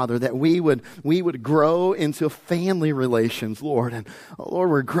friendship, Father, that we would grow into family relations, Lord. And Lord,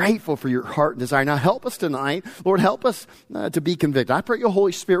 we're grateful for Your heart and desire. Now help us tonight. Lord, help us to be convicted. I pray Your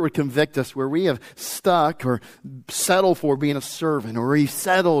Holy Spirit would convict us where we have stuck or settled for being a servant, or we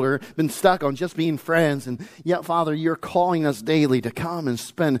settled or been stuck on just being friends. And yet, Father, You're calling us daily to come and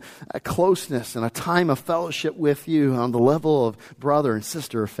spend a closeness and a time of fellowship with You on the level of brother and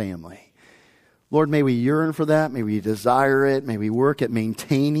sister or family. Lord, may we yearn for that. May we desire it. May we work at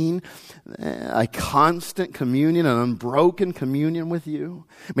maintaining a constant communion, an unbroken communion with you.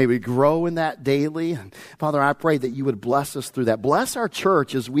 May we grow in that daily. And Father, I pray that you would bless us through that. Bless our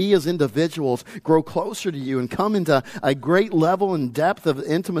church as we as individuals grow closer to you and come into a great level and depth of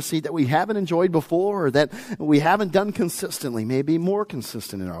intimacy that we haven't enjoyed before or that we haven't done consistently. May be more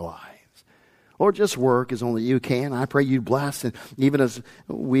consistent in our lives. Lord, just work as only you can. I pray you bless, and even as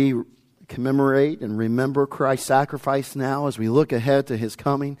we commemorate and remember Christ's sacrifice now as we look ahead to his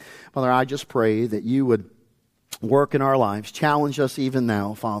coming. Father, I just pray that you would work in our lives. Challenge us even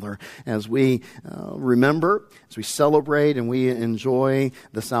now, Father, as we remember, as we celebrate and we enjoy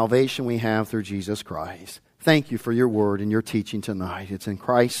the salvation we have through Jesus Christ. Thank you for your word and your teaching tonight. It's in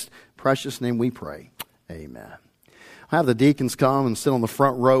Christ's precious name we pray. Amen. I have the deacons come and sit on the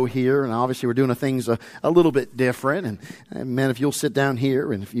front row here, and obviously we're doing things a little bit different. And man, if you'll sit down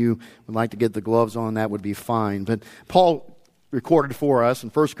here, and if you would like to get the gloves on, that would be fine. But Paul recorded for us in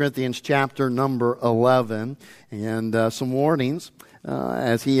 1 Corinthians chapter number 11, and some warnings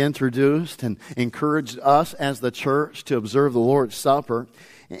as he introduced and encouraged us as the church to observe the Lord's Supper.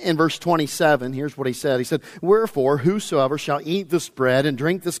 In verse 27, here's what he said. He said, "Wherefore, whosoever shall eat this bread and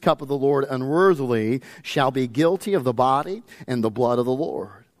drink this cup of the Lord unworthily shall be guilty of the body and the blood of the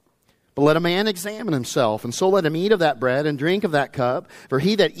Lord. But let a man examine himself, and so let him eat of that bread and drink of that cup. For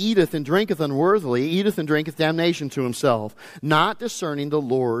he that eateth and drinketh unworthily eateth and drinketh damnation to himself, not discerning the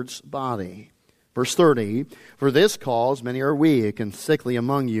Lord's body." Verse 30, "For this cause many are weak and sickly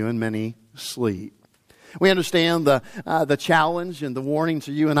among you, and many sleep." We understand the challenge and the warning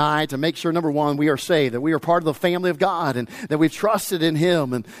to you and I to make sure, number one, we are saved, that we are part of the family of God, and that we've trusted in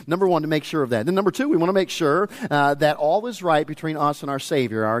him. And number one, to make sure of that. And number two, we want to make sure that all is right between us and our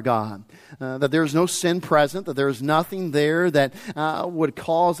Savior, our God. That there is no sin present, that there is nothing there that would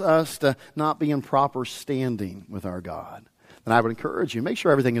cause us to not be in proper standing with our God. And I would encourage you, make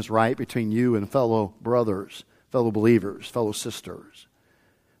sure everything is right between you and fellow brothers, fellow believers, fellow sisters.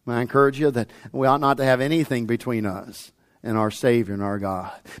 I encourage you that we ought not to have anything between us and our Savior and our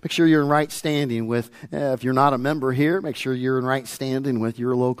God. Make sure you're in right standing with, if you're not a member here, make sure you're in right standing with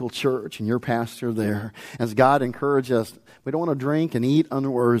your local church and your pastor there. As God encourages us, we don't want to drink and eat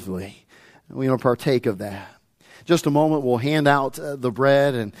unworthily. We don't partake of that. Just a moment, we'll hand out the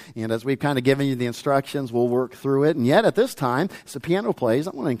bread, and as we've kind of given you the instructions, we'll work through it. And yet at this time, as the piano plays,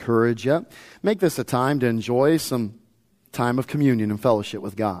 I want to encourage you, make this a time to enjoy some time of communion and fellowship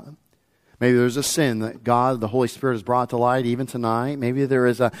with God. Maybe there's a sin that God, the Holy Spirit, has brought to light even tonight. Maybe there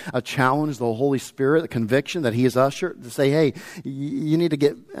is a challenge, the Holy Spirit, a conviction that he has ushered to say, hey, you need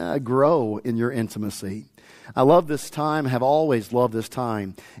to grow in your intimacy. I love this time, have always loved this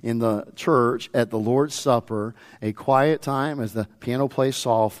time in the church at the Lord's Supper, a quiet time as the piano plays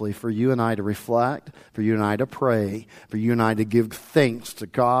softly for you and I to reflect, for you and I to pray, for you and I to give thanks to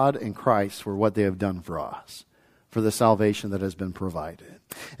God and Christ for what they have done for us, for the salvation that has been provided.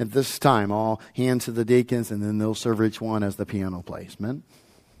 At this time, I'll hand to the deacons, and then they'll serve each one as the piano plays. Amen.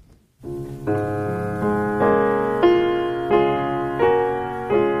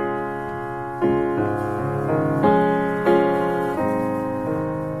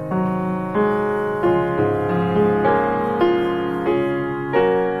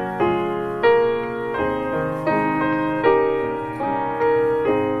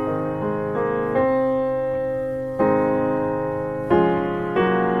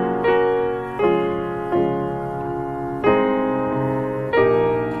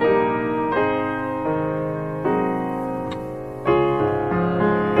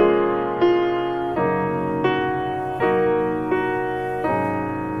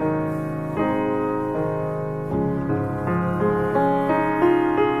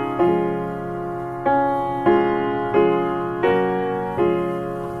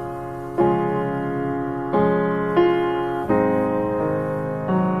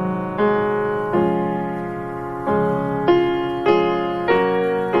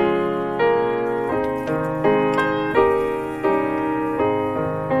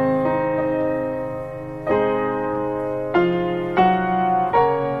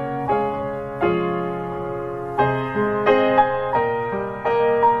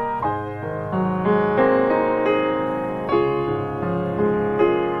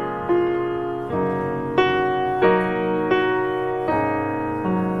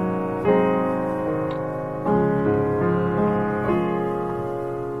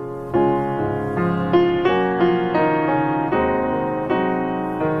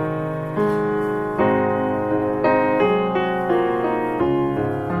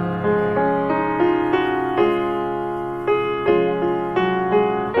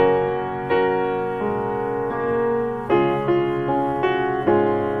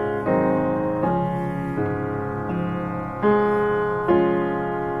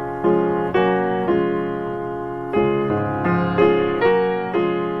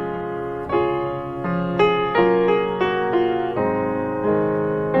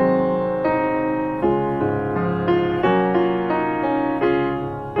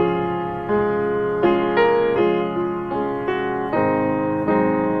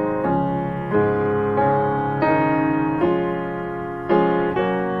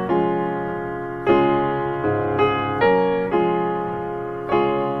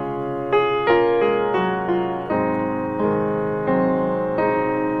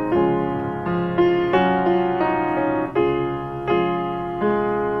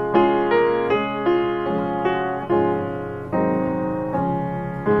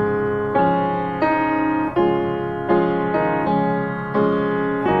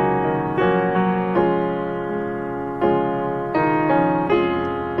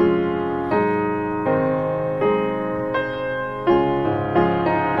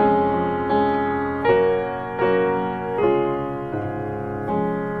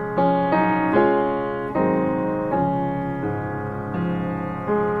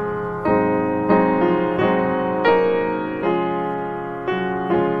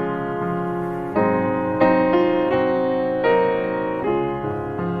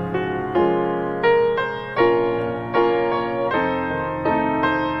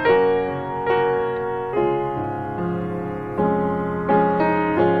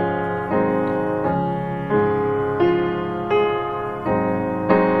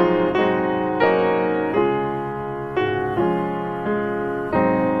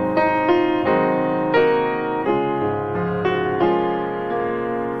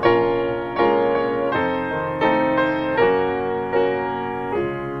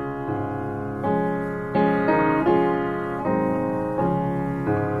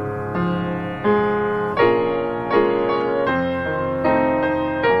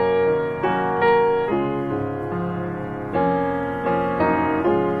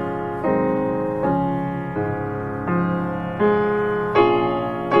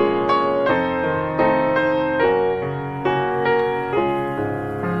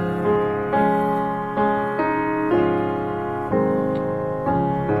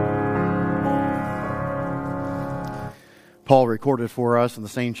 Paul recorded for us in the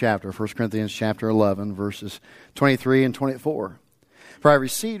same chapter, 1 Corinthians chapter 11, verses 23 and 24. For I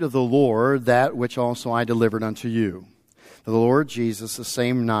received of the Lord that which also I delivered unto you. The Lord Jesus, the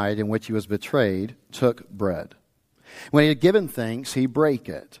same night in which he was betrayed, took bread. When he had given thanks, he brake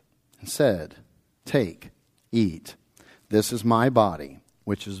it and said, Take, eat. This is my body,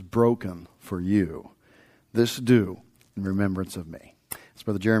 which is broken for you. This do in remembrance of me. It's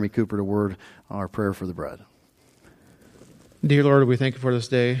Brother Jeremy Cooper to word our prayer for the bread. Dear Lord, we thank you for this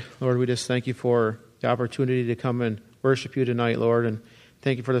day. Lord, we just thank you for the opportunity to come and worship you tonight, Lord, and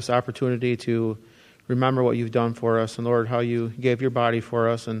thank you for this opportunity to remember what you've done for us, and Lord, how you gave your body for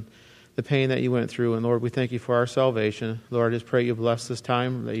us and the pain that you went through. And Lord, we thank you for our salvation. Lord, I just pray you bless this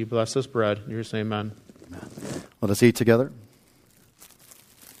time, that you bless this bread. In your name, amen. Amen. Let us eat together.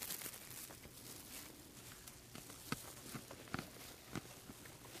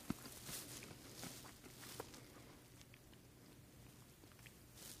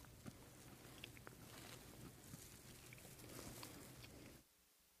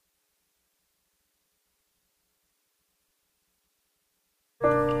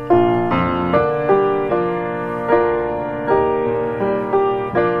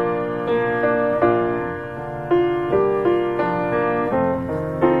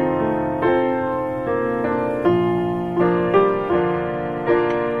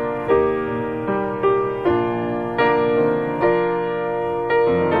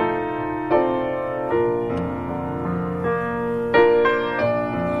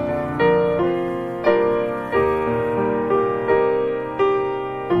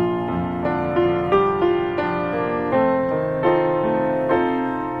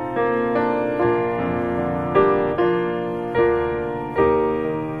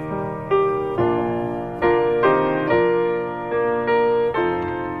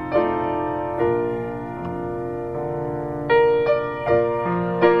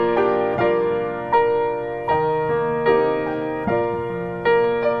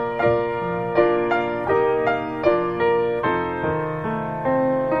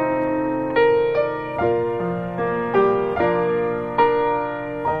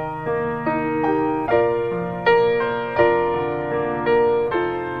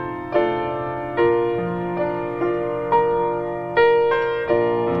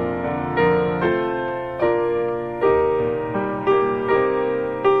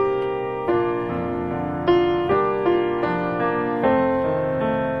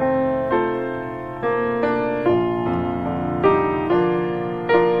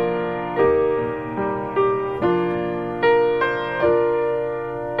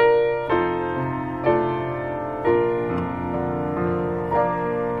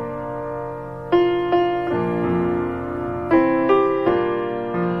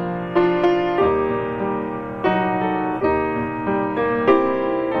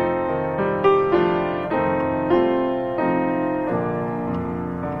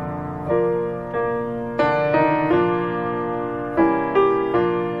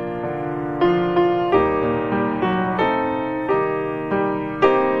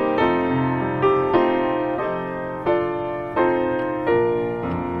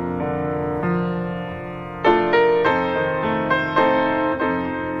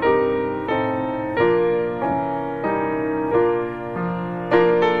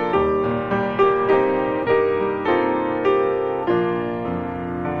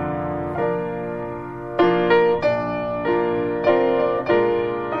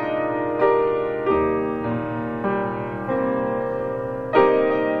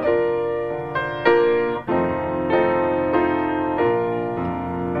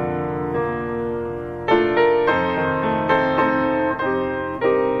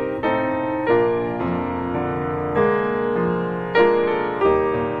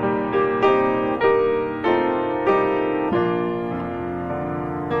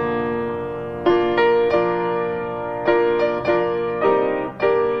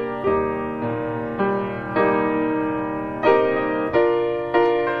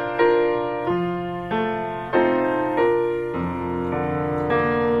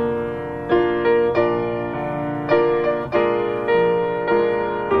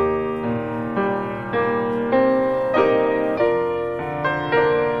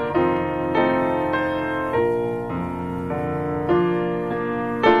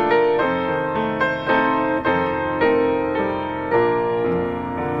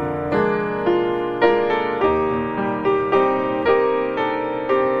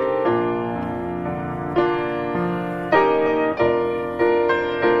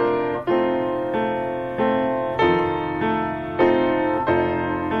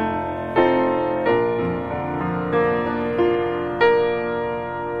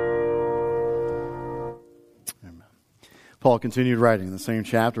 Paul continued writing in the same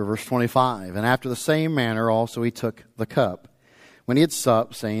chapter, verse 25. And after the same manner also he took the cup, when he had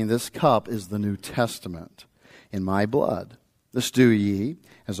supped, saying, This cup is the New Testament in my blood. This do ye,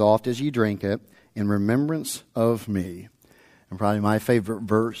 as oft as ye drink it, in remembrance of me. And probably my favorite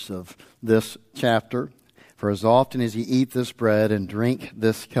verse of this chapter, for as often as ye eat this bread and drink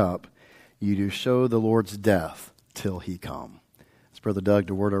this cup, you do show the Lord's death till he come. It's Brother Doug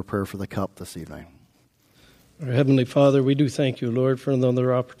to word our prayer for the cup this evening. Our Heavenly Father, we do thank you, Lord, for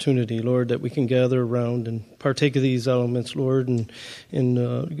another opportunity, Lord, that we can gather around and partake of these elements, Lord,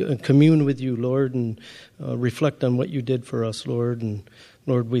 and commune with you, Lord, and reflect on what you did for us, Lord. And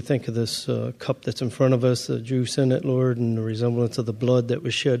Lord, we think of this cup that's in front of us, the juice in it, Lord, and the resemblance of the blood that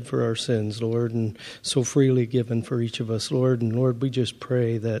was shed for our sins, Lord, and so freely given for each of us, Lord. And Lord, we just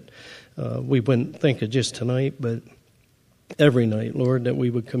pray that we wouldn't think of just tonight, but every night, Lord, that we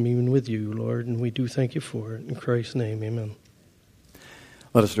would commune with you, Lord, and we do thank you for it. In Christ's name, amen.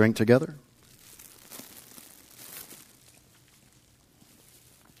 Let us drink together.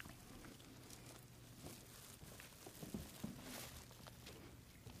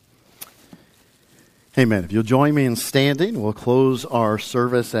 Amen. If you'll join me in standing, we'll close our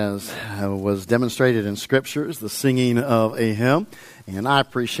service as was demonstrated in Scriptures, the singing of a hymn. And I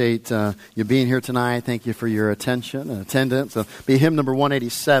appreciate you being here tonight. Thank you for your attention and attendance. Be hymn number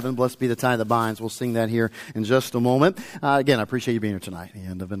 187, Blessed Be the Tie That Binds. We'll sing that here in just a moment. Again, I appreciate you being here tonight.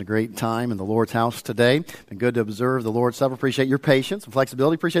 And it's been a great time in the Lord's house today. Been good to observe the Lord's Supper. Appreciate your patience and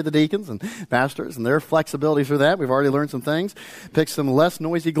flexibility. Appreciate the deacons and pastors and their flexibility through that. We've already learned some things. Picked some less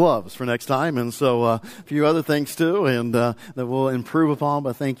noisy gloves for next time. And so a few other things too, and that we'll improve upon.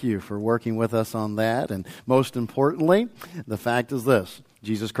 But thank you for working with us on that. And most importantly, the fact is this: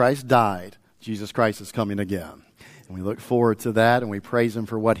 Jesus Christ died. Jesus Christ is coming again. And we look forward to that, and we praise him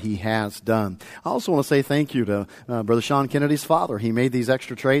for what he has done. I also want to say thank you to Brother Sean Kennedy's father. He made these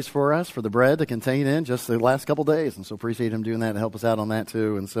extra trays for us for the bread to contain in just the last couple days, and so appreciate him doing that to help us out on that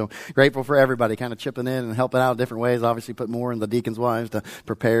too. And so grateful for everybody kind of chipping in and helping out in different ways. Obviously put more in the deacons' wives to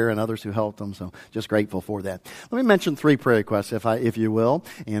prepare and others who helped them, so just grateful for that. Let me mention 3 prayer requests if you will,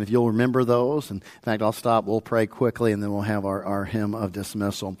 and if you'll remember those. And in fact, I'll stop, we'll pray quickly, and then we'll have our hymn of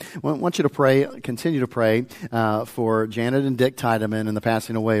dismissal. I want you to pray, continue to pray for Janet and Dick Tiedemann and the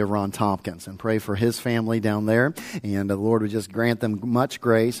passing away of Ron Tompkins, and pray for his family down there, and the Lord would just grant them much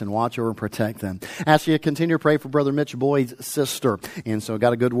grace and watch over and protect them. Ask you to continue to pray for Brother Mitch Boyd's sister, and so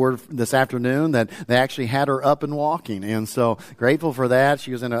got a good word this afternoon that they actually had her up and walking, and so grateful for that.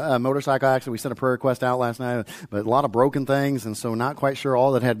 She was in a motorcycle accident. We sent a prayer request out last night, but a lot of broken things, and so not quite sure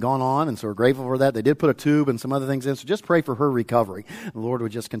all that had gone on, and so we're grateful for that. They did put a tube and some other things in, so just pray for her recovery. The Lord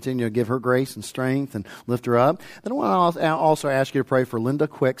would just continue to give her grace and strength and lift her up. Then I want to also ask you to pray for Linda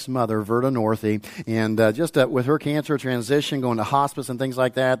Quick's mother, Verda Northey, and just with her cancer transition, going to hospice and things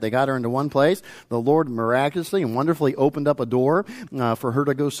like that, they got her into one place. The Lord miraculously and wonderfully opened up a door for her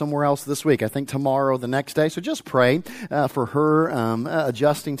to go somewhere else this week. I think tomorrow, the next day. So just pray for her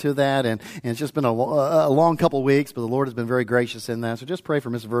adjusting to that, and it's just been a long couple of weeks, but the Lord has been very gracious in that. So just pray for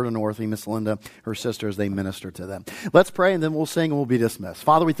Miss Verda Northey, Miss Linda, her sister, as they minister to them. Let's pray, and then we'll sing, and we'll be dismissed.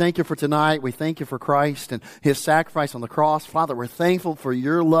 Father, we thank you for tonight. We thank you for Christ and his sacrifice on the cross. Father, we're thankful for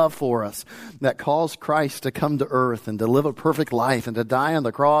your love for us that caused Christ to come to earth and to live a perfect life and to die on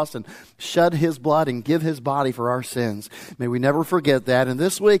the cross and shed his blood and give his body for our sins. May we never forget that. And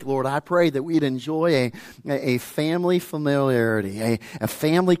this week, Lord, I pray that we'd enjoy a family familiarity, a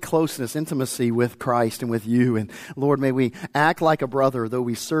family closeness, intimacy with Christ and with you. And Lord, may we act like a brother, though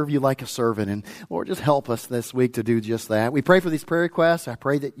we serve you like a servant. And Lord, just help us this week to do just that. We pray for these prayer requests. I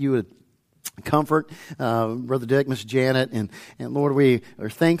pray that you would comfort Brother Dick, Miss Janet, and Lord, we are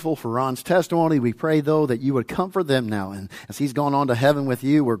thankful for Ron's testimony. We pray, though, that you would comfort them now. And as he's gone on to heaven with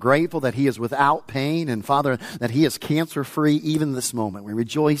you, we're grateful that he is without pain, and Father, that he is cancer-free even this moment. We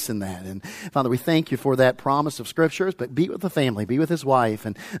rejoice in that. And Father, we thank you for that promise of Scriptures, but be with the family, be with his wife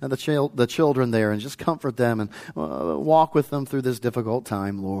and the children there, and just comfort them and walk with them through this difficult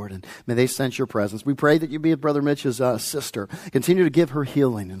time, Lord. And may they sense your presence. We pray that you be with Brother Mitch's sister. Continue to give her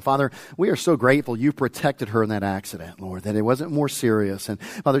healing. And Father, we are so grateful you protected her in that accident, Lord, that it wasn't more serious. And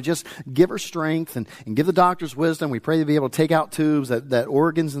Father, just give her strength and give the doctors wisdom. We pray to be able to take out tubes, that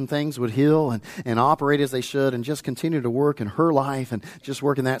organs and things would heal and operate as they should, and just continue to work in her life and just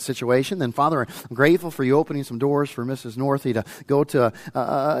work in that situation. Then Father, I'm grateful for you opening some doors for Mrs. Northey to go to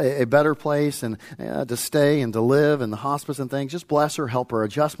a better place and to stay and to live in the hospice and things. Just bless her, help her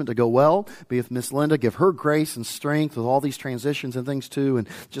adjustment to go well. Be with Miss Linda, give her grace and strength with all these transitions and things too, and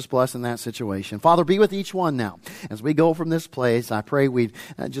just bless in that situation. situation. Father, be with each one now. As we go from this place, I pray we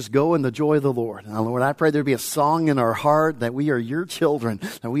just go in the joy of the Lord. Now, Lord, I pray there be a song in our heart that we are your children,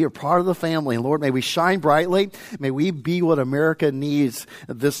 that we are part of the family. And Lord, may we shine brightly. May we be what America needs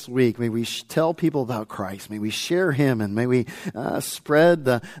this week. May we tell people about Christ. May we share him, and may we spread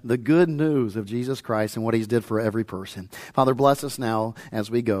the good news of Jesus Christ and what he's did for every person. Father, bless us now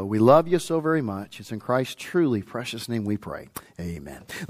as we go. We love you so very much. It's in Christ's truly precious name we pray. Amen.